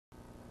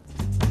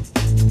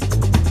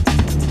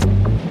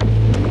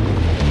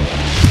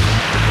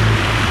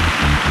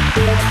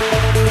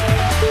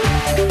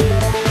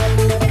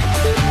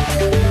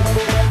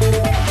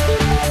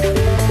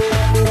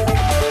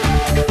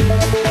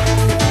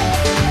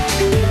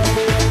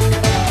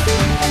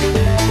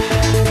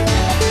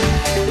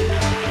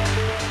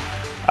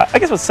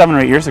about 7 or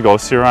 8 years ago,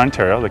 CIRA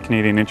Ontario, the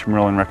Canadian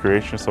Intramural and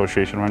Recreation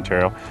Association of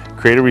Ontario,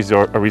 created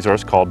a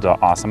resource called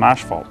Awesome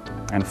Asphalt.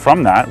 And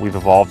from that, we've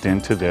evolved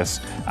into this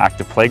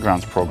Active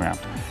Playgrounds program.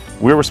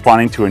 We're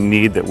responding to a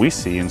need that we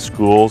see in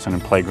schools and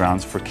in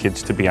playgrounds for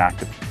kids to be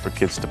active, for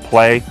kids to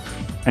play,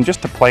 and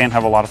just to play and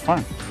have a lot of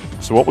fun.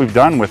 So what we've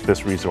done with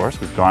this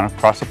resource, we've gone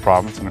across the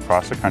province and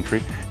across the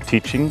country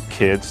teaching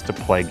kids to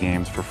play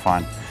games for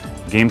fun.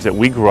 Games that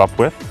we grew up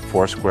with,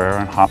 Foursquare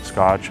and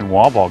hopscotch and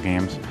wall ball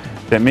games,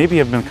 that maybe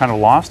have been kind of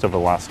lost over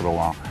the last little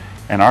while.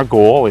 And our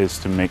goal is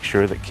to make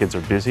sure that kids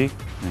are busy,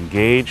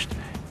 engaged,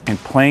 and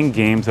playing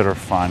games that are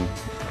fun,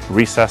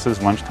 recesses,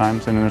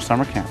 lunchtimes, and in their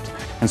summer camps.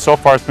 And so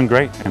far it's been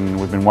great, and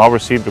we've been well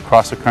received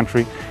across the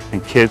country,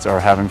 and kids are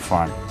having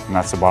fun, and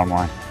that's the bottom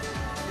line.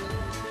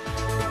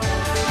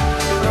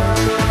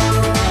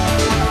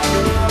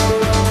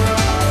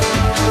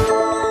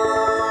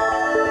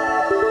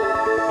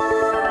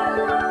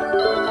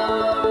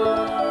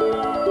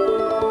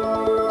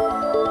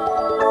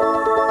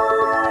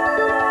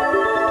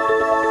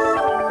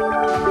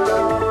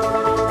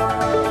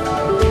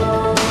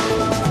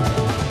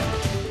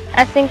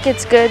 I think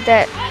it's good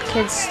that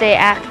kids stay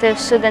active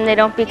so then they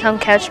don't become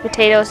couch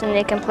potatoes and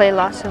they can play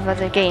lots of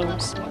other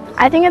games.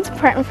 I think it's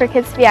important for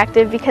kids to be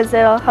active because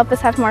it'll help us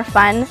have more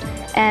fun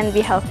and be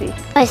healthy.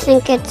 I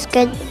think it's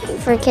good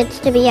for kids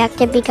to be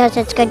active because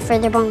it's good for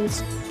their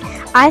bones.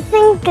 I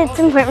think it's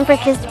important for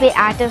kids to be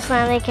active so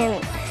that they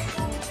can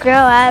grow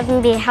up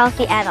and be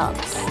healthy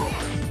adults.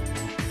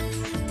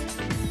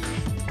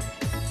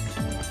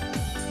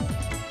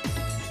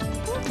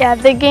 Yeah,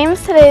 the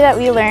games today that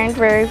we learned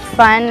were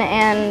fun,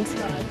 and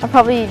I'll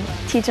probably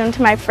teach them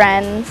to my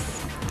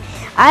friends.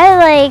 I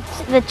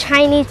liked the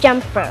Chinese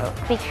jump rope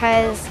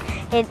because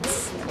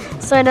it's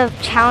sort of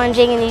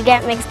challenging and you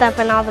get mixed up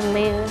in all the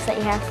moves that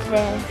you have to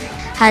do.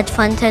 Had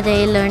fun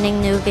today learning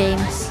new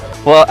games.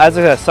 Well, as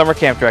a summer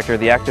camp director,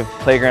 the Active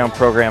Playground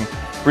program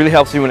really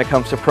helps me when it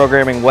comes to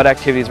programming what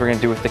activities we're going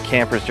to do with the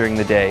campers during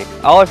the day.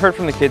 All I've heard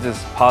from the kids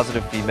is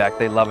positive feedback.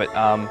 They love it.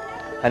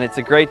 And it's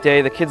a great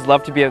day. The kids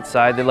love to be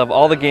outside. They love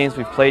all the games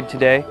we've played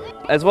today,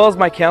 as well as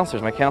my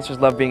counselors. My counselors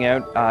love being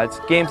out. It's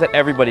games that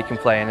everybody can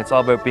play, and it's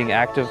all about being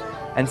active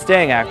and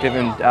staying active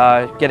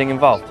and getting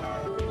involved.